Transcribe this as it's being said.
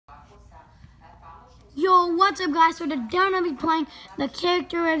Yo, what's up guys? So today I'm going to be playing the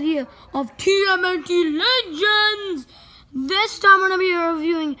character review of TMNT Legends. This time we're going to be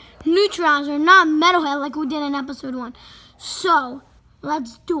reviewing Newtralizer, not Metalhead like we did in episode 1. So,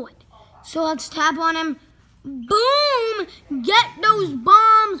 let's do it. So let's tap on him. Boom! Get those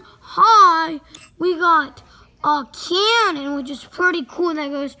bombs high. We got a cannon, which is pretty cool.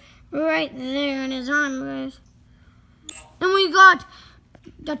 That goes right there in his arm, guys. And we got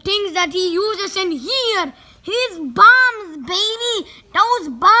the things that he uses in here. His bombs, baby. Those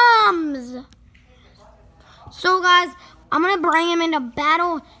bombs. So, guys, I'm going to bring him into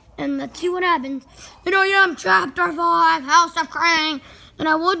battle, and let's see what happens. And I am Chapter 5, House of Krang. And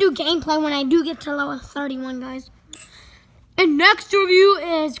I will do gameplay when I do get to level 31, guys. And next review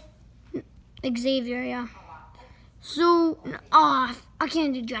is Xavier, yeah. So, I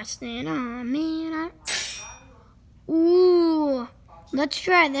can't do Justin. Oh, man. Ooh. Let's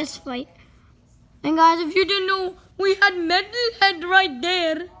try this fight. And guys, if you didn't know, we had Metalhead right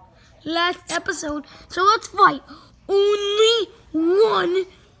there last episode. So let's fight. Only one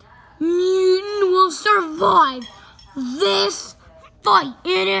mutant will survive this fight.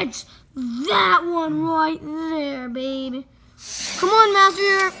 And it's that one right there, baby. Come on,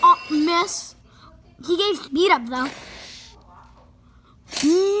 Master. Oh, miss. He gave speed up, though.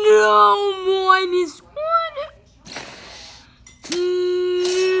 No, -1.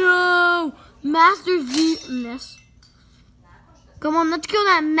 No, Master V miss. Come on, let's kill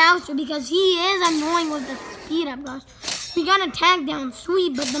that Mouser because he is annoying with the speed up, guys. We got a tag down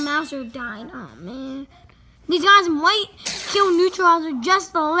sweet, but the Mouser died. Oh man, these guys might kill Newtralizer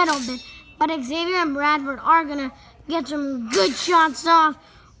just a little bit, but Xavier and Bradford are gonna get some good shots off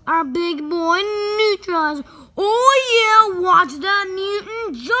our big boy Newtralizer. Oh yeah, watch that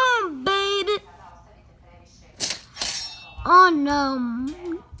mutant jump, baby. Oh no.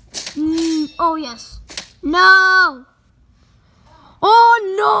 Oh yes. No. Oh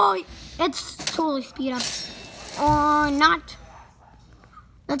no. It's totally speed up. Or not.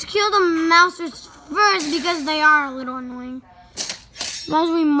 Let's kill the Mousers first because they are a little annoying.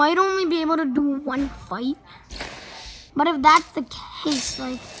 Guys, we might only be able to do one fight. But if that's the case,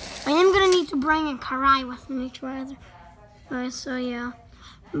 like, I am going to need to bring a Karai with me. Alright, so yeah.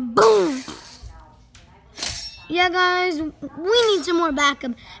 Boom. Yeah, guys, we need some more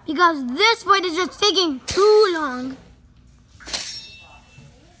backup because this fight is just taking too long.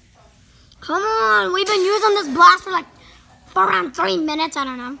 Come on, we've been using this blast for around 3 minutes, I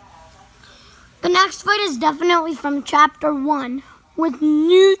don't know. The next fight is definitely from Chapter 1 with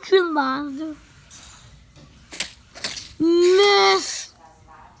Newtralizer. Miss.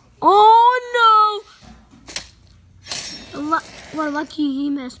 Oh no. We're lucky he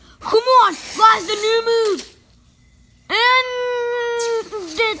missed. Come on, guys, the new move. And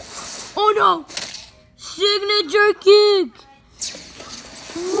it's, oh no, signature kick.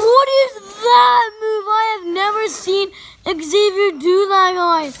 What is that move? I have never seen Xavier do that,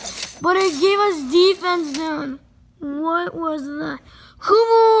 guys. But it gave us defense down. What was that? Come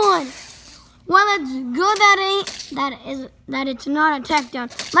on. Well, it's good that it's not a tech down.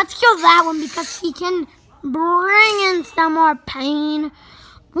 Let's kill that one because he can bring in some more pain.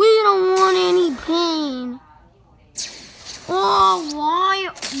 We don't want any pain. Oh, why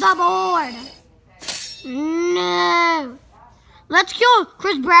the board? No. Let's kill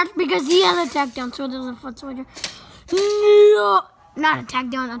Chris Bradford because he has a tech down, so there's a foot soldier. No. Not a tech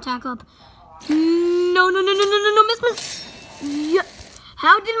down, attack up. No, miss. Yeah.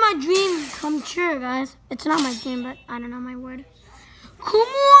 How did my dream come true, guys? It's not my dream, but I don't know my word. Come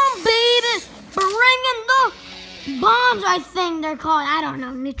on, baby. Bring in the bombs, I think they're called. I don't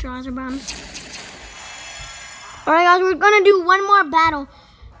know, Newtralizer bombs. Alright guys, we're gonna do one more battle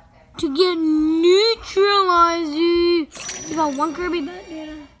to get Newtralizer. We got one Kirby back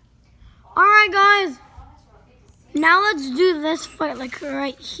there. Alright guys, now let's do this fight like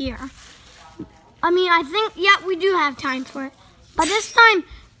right here. I mean, I think, yeah, we do have time for it. But this time,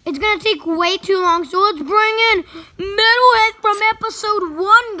 it's gonna take way too long. So let's bring in Metalhead from episode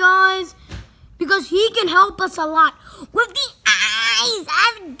 1, guys. Because he can help us a lot. With the eyes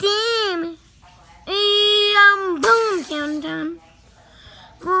of doom. Boom, countdown.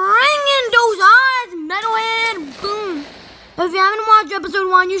 Bring in those eyes, Metalhead, boom. If you haven't watched episode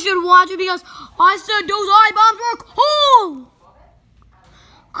 1, you should watch it because I said those eye bombs were cool.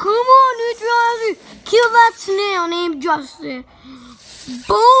 Come on, Newtralizer, kill that snail named Justin.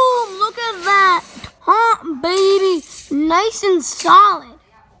 Boom, look at that. Huh, baby, nice and solid.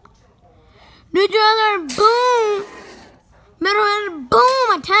 Newtralizer, boom. Metalhead,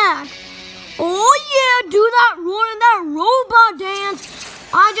 boom, attack. Oh yeah, do that roar and that robot dance.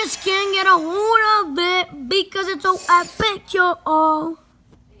 I just can't get a hold of it because it's so epic, y'all.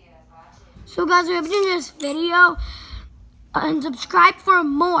 So guys, if you enjoyed this video, and subscribe for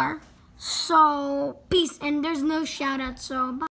more. So peace, and there's no shout out, so bye.